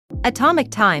Atomic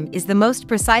time is the most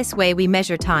precise way we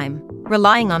measure time,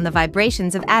 relying on the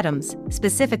vibrations of atoms,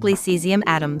 specifically cesium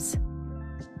atoms.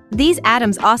 These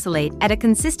atoms oscillate at a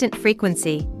consistent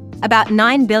frequency, about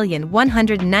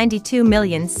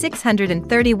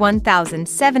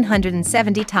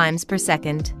 9,192,631,770 times per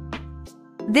second.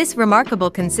 This remarkable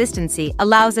consistency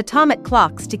allows atomic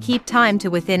clocks to keep time to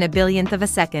within a billionth of a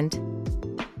second.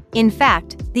 In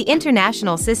fact, the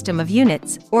International System of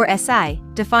Units, or SI,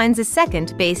 defines a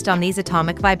second based on these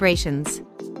atomic vibrations.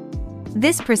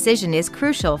 This precision is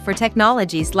crucial for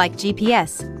technologies like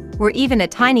GPS, where even a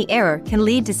tiny error can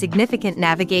lead to significant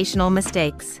navigational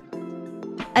mistakes.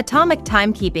 Atomic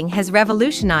timekeeping has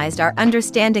revolutionized our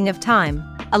understanding of time,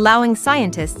 allowing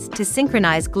scientists to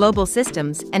synchronize global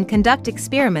systems and conduct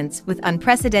experiments with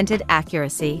unprecedented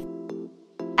accuracy.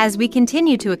 As we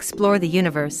continue to explore the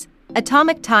universe,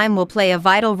 atomic time will play a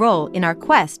vital role in our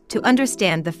quest to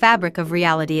understand the fabric of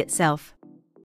reality itself.